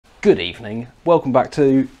Good evening, welcome back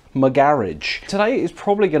to my garage. Today is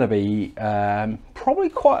probably going to be probably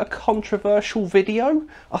quite a controversial video.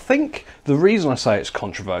 I think the reason I say it's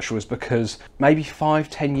controversial is because maybe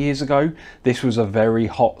 5-10 years ago this was a very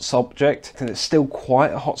hot subject, and it's still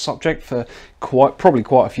quite a hot subject for probably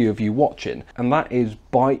quite a few of you watching, and that is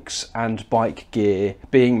bikes and bike gear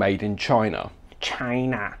being made in China.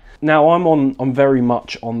 Now I'm very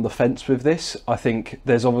much on the fence with this. I think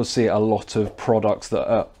there's obviously a lot of products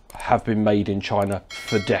that have been made in China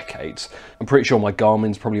for decades. I'm pretty sure my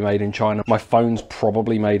Garmin's probably made in China. My phone's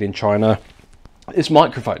probably made in China. This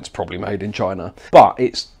microphone's probably made in China. But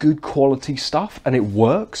it's good quality stuff and it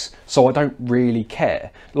works, so I don't really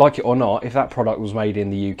care. Like it or not, if that product was made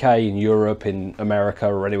in the UK, in Europe, in America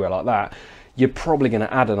or anywhere like that, you're probably going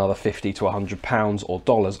to add another 50 to 100 pounds or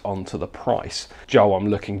dollars onto the price. Joe, I'm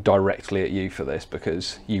looking directly at you for this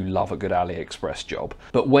because you love a good AliExpress job.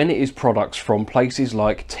 But when it is products from places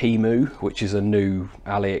like Temu, which is a new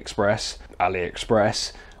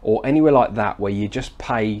AliExpress, or anywhere like that where you just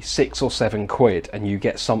pay 6 or 7 quid and you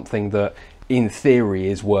get something that in theory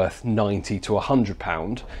is worth 90 to 100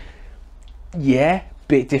 pound, yeah,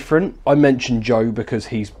 bit different. I mentioned Joe because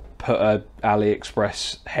he's put a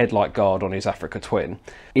AliExpress headlight guard on his Africa Twin.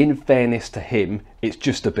 In fairness to him, it's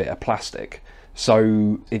just a bit of plastic,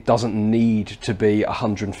 so it doesn't need to be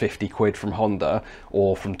 150 quid from Honda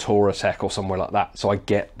or from Touratech or somewhere like that, so I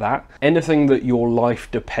get that. Anything that your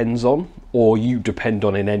life depends on, or you depend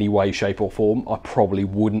on in any way, shape or form, I probably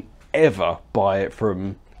wouldn't ever buy it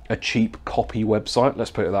from a cheap copy website,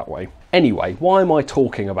 let's put it that way. Anyway, why am I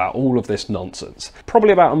talking about all of this nonsense?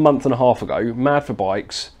 Probably about a month and a half ago, Mad for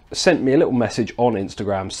Bikes sent me a little message on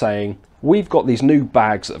Instagram saying, we've got these new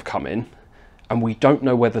bags that have come in and we don't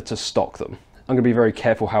know whether to stock them. I'm going to be very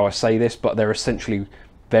careful how I say this, but they're essentially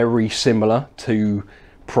very similar to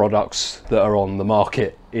products that are on the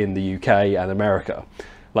market in the UK and America.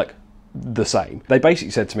 Like, the same. They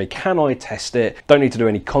basically said to me, can I test it? Don't need to do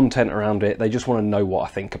any content around it. They just want to know what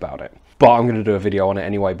I think about it. But I'm going to do a video on it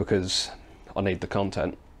anyway because I need the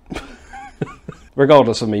content.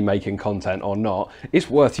 Regardless of me making content or not, it's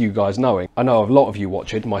worth you guys knowing. I know a lot of you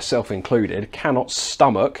watching, myself included, cannot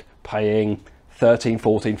stomach paying 13,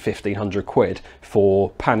 14, 1500 quid for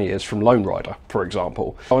panniers from Lone Rider, for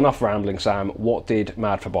example. So enough rambling, Sam. What did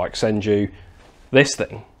Mad for Bike send you? This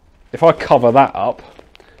thing. If I cover that up,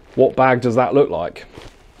 what bag does that look like?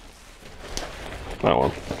 That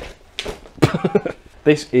one.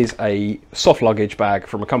 This is a soft luggage bag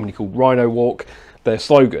from a company called RhinoWalk. Their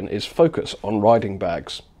slogan is focus on riding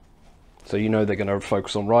bags. So you know they're going to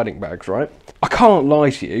focus on riding bags, right? I can't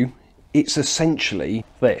lie to you, it's essentially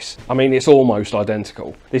this. I mean, it's almost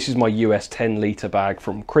identical. This is my US 10 litre bag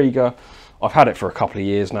from Krieger. I've had it for a couple of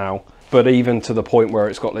years now, but even to the point where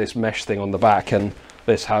it's got this mesh thing on the back and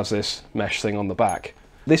this has this mesh thing on the back.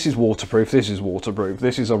 This is waterproof, this is waterproof,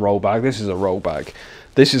 this is a roll bag, this is a roll bag.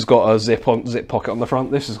 This has got a zip pocket on the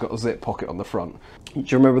front, this has got a zip pocket on the front. Do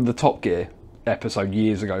you remember the Top Gear episode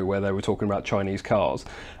years ago where they were talking about Chinese cars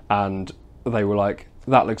and they were like,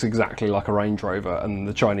 that looks exactly like a Range Rover, and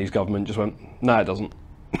the Chinese government just went, no it doesn't.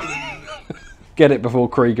 Get it before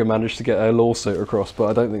Krieger managed to get a lawsuit across,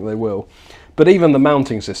 but I don't think they will. But even the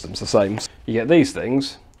mounting system's the same. You get these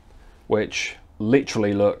things which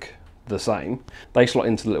literally look the same. They slot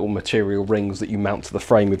into the little material rings that you mount to the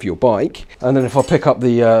frame of your bike, and then if I pick up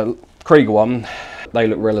the Krieger one, they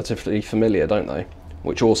look relatively familiar, don't they?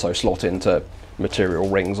 Which also slot into material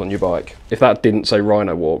rings on your bike. If that didn't say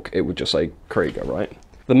RhinoWalk, it would just say Krieger, right?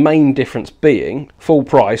 The main difference being, full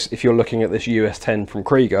price, if you're looking at this US 10 from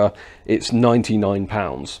Krieger, it's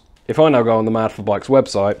 £99. If I now go on the Mad for Bikes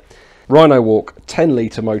website, RhinoWalk 10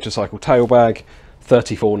 litre motorcycle tail bag,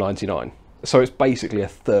 £34.99. So it's basically a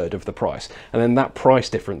third of the price. And then that price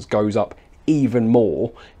difference goes up even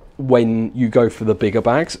more when you go for the bigger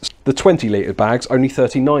bags. The 20 litre bags, only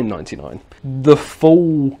 £39.99. The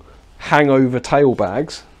full hangover tail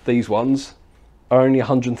bags, these ones, are only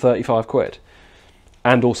 135 quid.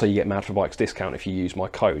 And also you get Mad for Bikes discount if you use my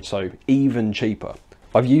code, so even cheaper.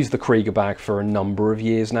 I've used the Krieger bag for a number of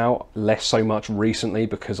years now, less so much recently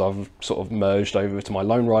because I've sort of merged over to my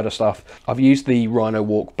Lone Rider stuff. I've used the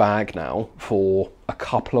RhinoWalk bag now for a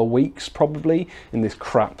couple of weeks probably, in this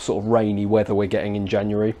crap sort of rainy weather we're getting in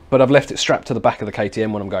January. But I've left it strapped to the back of the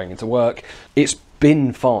KTM when I'm going into work. It's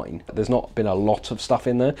been fine. There's not been a lot of stuff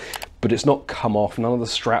in there, but it's not come off. None of the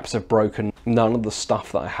straps have broken. None of the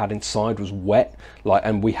stuff that I had inside was wet,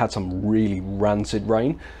 and we had some really rancid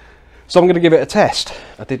rain. So I'm going to give it a test.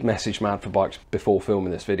 I did message Mad for Bikes before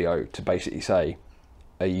filming this video to basically say,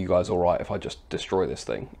 are you guys alright if I just destroy this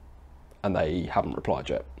thing? And they haven't replied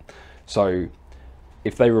yet. So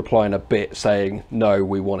If they reply in a bit saying, no,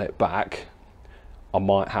 we want it back, I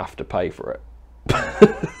might have to pay for it.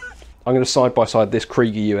 I'm going to side by side this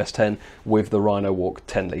Krieger US10 with the RhinoWalk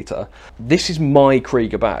 10 litre. This is my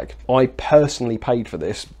Krieger bag. I personally paid for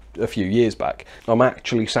this a few years back. I'm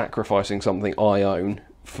actually sacrificing something I own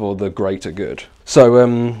for the greater good. So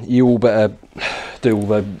you all better do all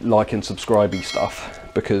the like and subscribe-y stuff,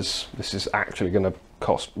 because this is actually going to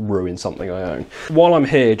ruin something I own. While I'm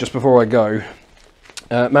here, just before I go,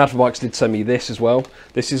 Mad for Bikes did send me this as well.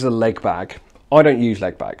 This is a leg bag. I don't use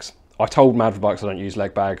leg bags. I told Mad for Bikes I don't use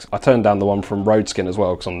leg bags. I turned down the one from RoadSkin as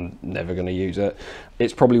well because I'm never going to use it.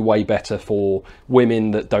 It's probably way better for women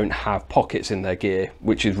that don't have pockets in their gear,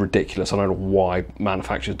 which is ridiculous. I don't know why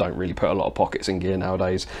manufacturers don't really put a lot of pockets in gear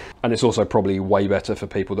nowadays. And it's also probably way better for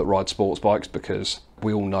people that ride sports bikes, because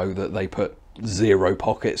we all know that they put 0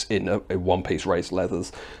 pockets in a one-piece race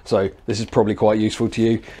leathers. So this is probably quite useful to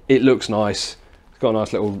you. It looks nice. Got a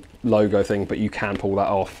nice little logo thing, but you can pull that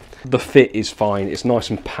off. The fit is fine. It's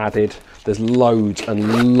nice and padded. There's loads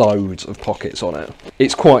and loads of pockets on it.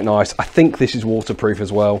 It's quite nice. I think this is waterproof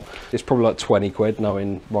as well. It's probably like 20 quid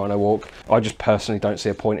knowing RhinoWalk. I just personally don't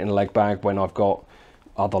see a point in a leg bag when I've got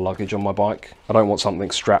other luggage on my bike. I don't want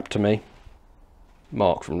something strapped to me.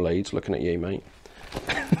 Mark from Leeds, looking at you, mate.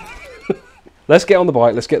 Let's get on the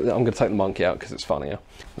bike. I'm going to take the monkey out because it's funnier.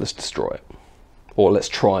 Let's destroy it. Or let's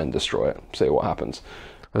try and destroy it, see what happens.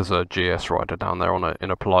 There's a GS rider down there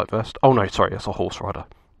in a polite vest. Oh no, sorry, it's a horse rider.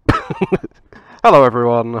 Hello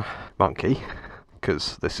everyone. Monkey,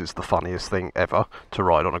 because this is the funniest thing ever to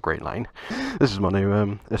ride on a green lane. This is my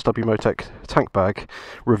new SW Motec tank bag.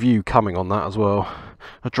 Review coming on that as well.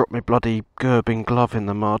 I dropped my bloody Gerbing glove in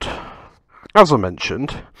the mud. As I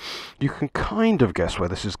mentioned, you can kind of guess where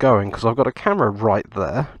this is going, because I've got a camera right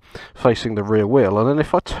there, facing the rear wheel, and then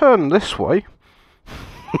if I turn this way,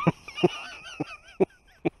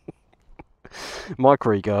 my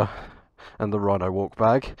Krieger and the RhinoWalk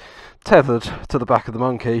bag tethered to the back of the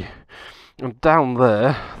monkey, and down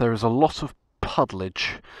there is a lot of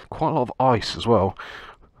puddlage, quite a lot of ice as well,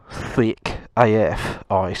 thick AF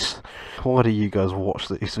ice. Why do you guys watch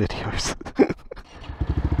these videos?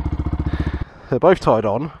 They're both tied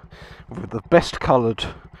on with the best coloured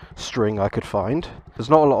string I could find. There's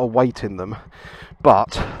not a lot of weight in them,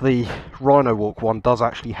 but the RhinoWalk one does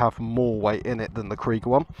actually have more weight in it than the Krieger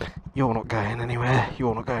one. You're not going anywhere,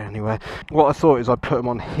 you're not going anywhere. What I thought is I'd put them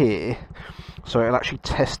on here so it'll actually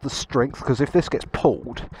test the strength, because if this gets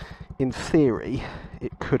pulled, in theory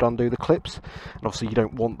it could undo the clips, and obviously you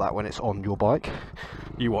don't want that when it's on your bike.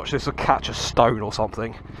 You watch, this will catch a stone or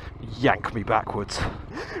something, yank me backwards.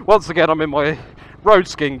 Once again, I'm in my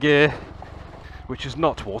RoadSkin gear, which is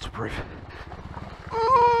not waterproof.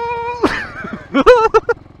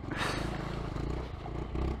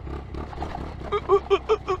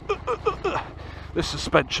 This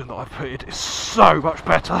suspension that I've put in is so much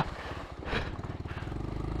better.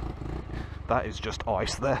 That is just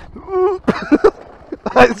ice there.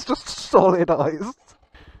 That is just solid ice.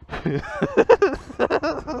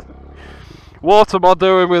 What am I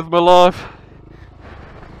doing with my life?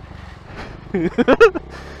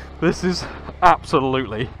 This is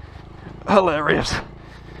absolutely hilarious.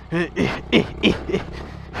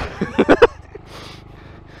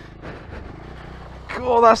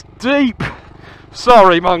 God, that's deep.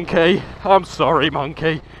 Sorry, monkey. I'm sorry,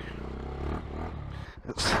 monkey.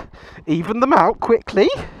 Let's even them out quickly.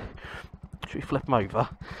 Should we flip them over?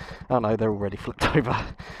 Oh no, they're already flipped over.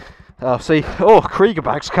 See, oh, Krieger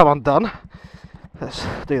bag's come undone. Let's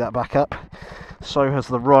do that back up. So has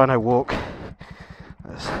the RhinoWalk.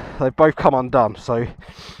 They've both come undone, so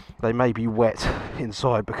they may be wet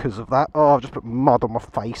inside because of that. Oh, I've just put mud on my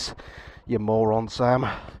face, you moron, Sam.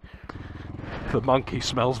 The monkey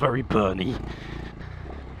smells very burny.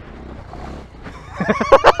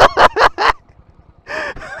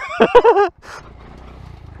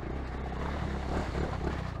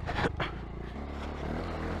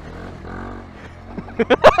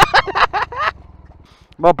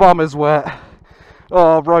 My bum is wet.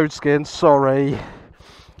 Oh, RoadSkin, sorry.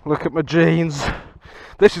 Look at my jeans.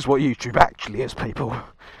 This is what YouTube actually is, people.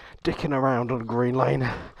 Dicking around on a green lane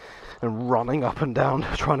and running up and down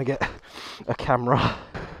trying to get a camera.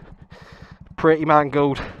 Pretty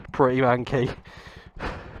mangled, pretty manky.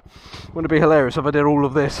 Wouldn't it be hilarious if I did all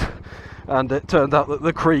of this and it turned out that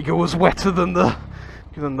the Krieger was wetter than the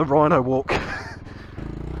RhinoWalk?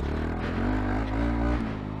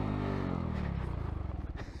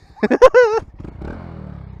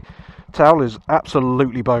 Towel is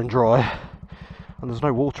absolutely bone dry and there's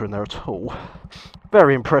no water in there at all.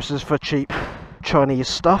 Very impressive for cheap Chinese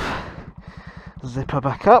stuff. Zipper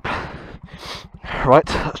back up. Right,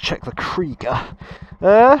 let's check the Krieger.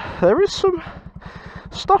 There is some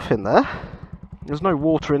stuff in there. There's no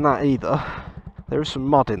water in that either. There is some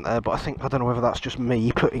mud in there, but I don't know whether that's just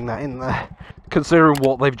me putting that in there. Considering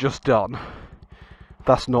what they've just done,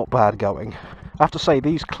 that's not bad going. I have to say,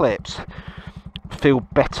 these clips feel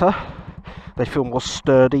better. They feel more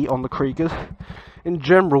sturdy on the Kriegers. In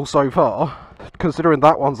general so far, considering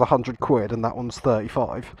that one's 100 quid and that one's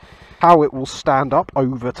 35, how it will stand up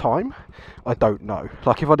over time, I don't know.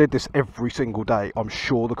 Like, if I did this every single day, I'm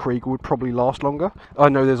sure the Krieger would probably last longer. I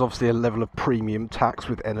know there's obviously a level of premium tax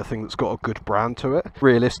with anything that's got a good brand to it.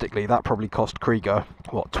 Realistically, that probably cost Krieger,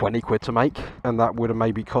 what, 20 quid to make? And that would have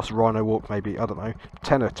maybe cost RhinoWalk maybe, I don't know,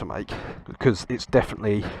 tenner to make, because it's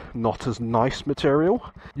definitely not as nice material.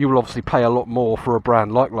 You will obviously pay a lot more for a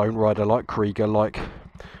brand like Lone Rider, like Krieger, like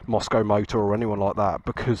Moscow Motor or anyone like that,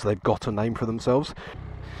 because they've got a name for themselves.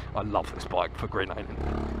 I love this bike for greenlining.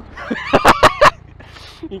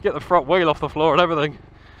 You get the front wheel off the floor and everything.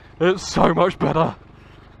 It's so much better.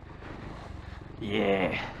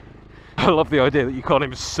 Yeah. I love the idea that you can't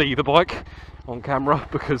even see the bike on camera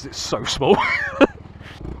because it's so small.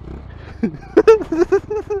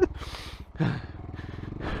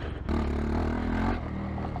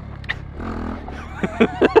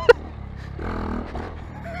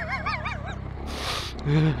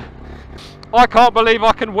 I can't believe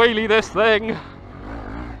I can wheelie this thing.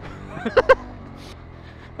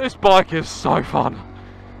 This bike is so fun.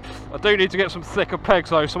 I do need to get some thicker pegs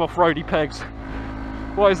though, some off-roady pegs.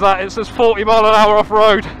 What is that? It says 40 mile an hour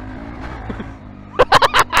off-road.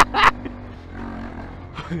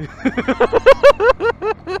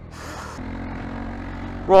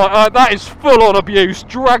 Right, that is full-on abuse.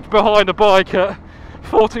 Dragged behind a bike at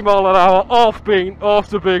 40 mile an hour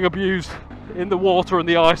after being abused in the water and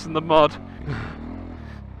the ice and the mud.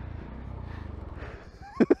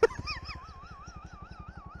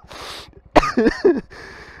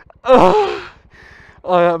 Oh,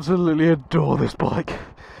 I absolutely adore this bike.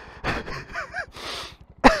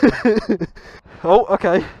 Oh,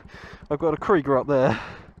 okay. I've got a Krieger up there.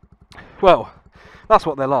 Well, that's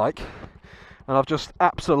what they're like. And I've just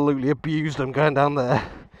absolutely abused them going down there.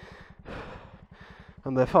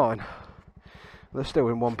 And they're fine. They're still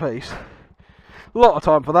in one piece. A lot of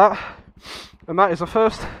time for that. And that is the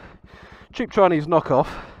first cheap Chinese knockoff.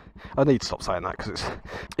 I need to stop saying that because it's...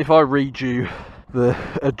 If I read you the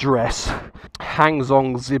address,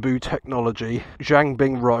 Hangzhou Zibu Technology,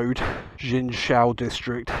 Zhangbing Road, Jinshao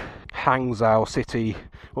District, Hangzhou City.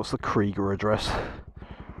 What's the Krieger address?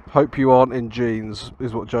 Hope you aren't in jeans,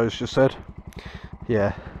 is what Joe's just said.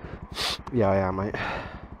 Yeah. Yeah, I am, mate.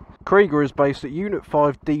 Krieger is based at Unit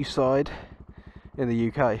 5 D-Side in the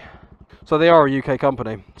UK. So they are a UK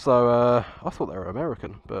company. So I thought they were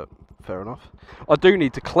American, but fair enough. I do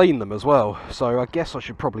need to clean them as well, so I guess I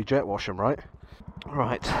should probably jet wash them, right?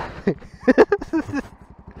 Right.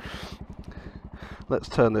 Let's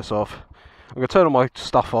turn this off. I'm going to turn all my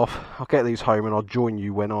stuff off. I'll get these home and I'll join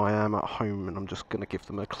you when I am at home, and I'm just going to give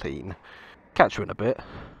them a clean. Catch you in a bit.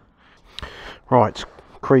 Right,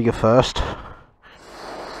 Krieger first.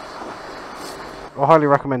 I highly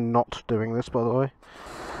recommend not doing this, by the way.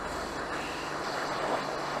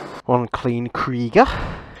 One clean Krieger.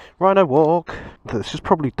 RhinoWalk. This is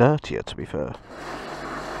probably dirtier, to be fair.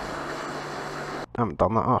 I haven't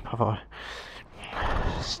done that up, have I?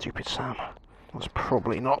 Stupid Sam. That's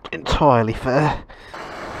probably not entirely fair.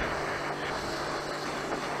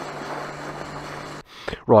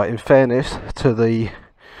 Right, in fairness to the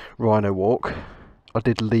RhinoWalk, I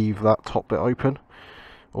did leave that top bit open,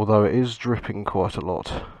 although it is dripping quite a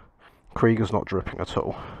lot. Krieger's not dripping at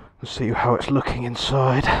all. Let's see how it's looking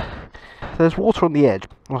inside. There's water on the edge.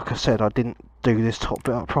 Like I said, I didn't do this top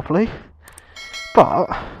bit up properly, but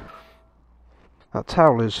that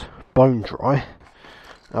towel is bone dry.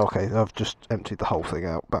 Okay, I've just emptied the whole thing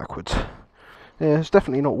out backwards. Yeah, it's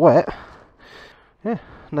definitely not wet. Yeah,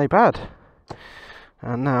 no bad.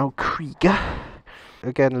 And now Krieger.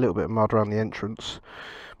 Again, a little bit of mud around the entrance,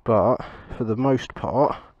 but for the most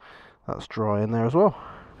part, that's dry in there as well.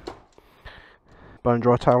 Bone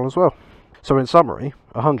dry towel as well. So in summary,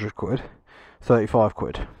 100 quid, 35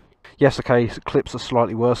 quid. Yes, okay, clips are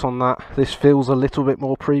slightly worse on that. This feels a little bit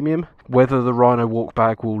more premium. Whether the RhinoWalk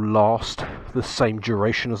bag will last the same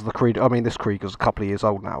duration as the Krieger, I mean, this Krieger's a couple of years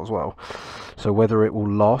old now as well. So whether it will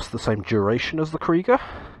last the same duration as the Krieger,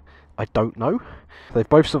 I don't know. They've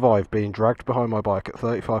both survived being dragged behind my bike at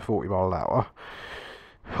 35-40 mile an hour,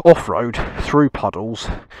 off-road, through puddles,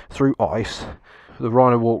 through ice. The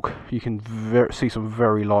RhinoWalk, you can see some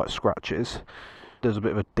very light scratches. There's a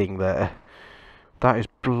bit of a ding there. That is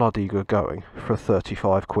bloody good going for a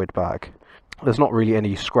 35 quid bag. There's not really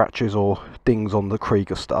any scratches or dings on the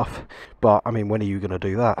Krieger stuff, but I mean, when are you going to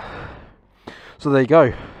do that? So there you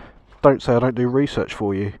go. Don't say I don't do research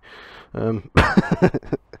for you. I'm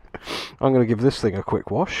going to give this thing a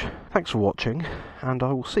quick wash. Thanks for watching, and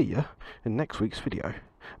I will see you in next week's video.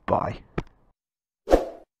 Bye.